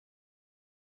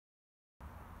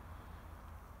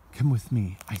Come with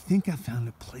me. I think I found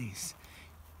a place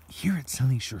here at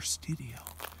Sunnyshore Studio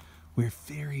where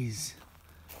fairies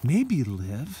maybe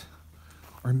live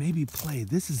or maybe play.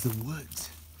 This is the woods.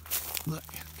 Look,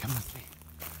 come with me.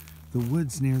 The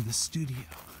woods near the studio.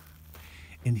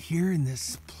 And here in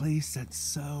this place that's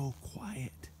so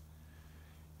quiet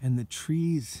and the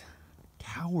trees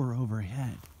tower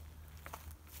overhead.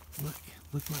 Look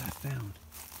what I found.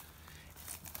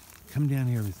 Come down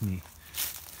here with me.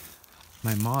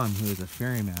 My mom, who is a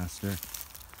fairy master,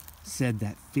 said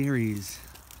that fairies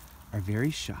are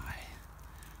very shy.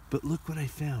 But look what I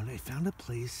found. I found a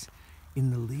place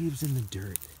in the leaves and the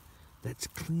dirt that's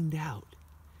cleaned out.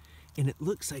 And it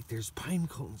looks like there's pine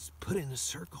cones put in a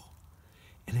circle.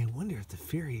 And I wonder if the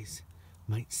fairies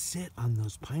might sit on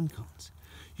those pine cones.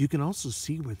 You can also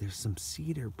see where there's some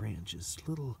cedar branches,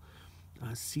 little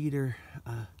cedar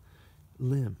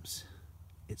limbs.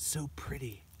 It's so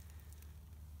pretty.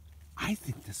 I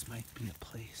think this might be a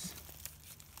place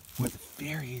where the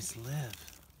fairies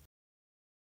live.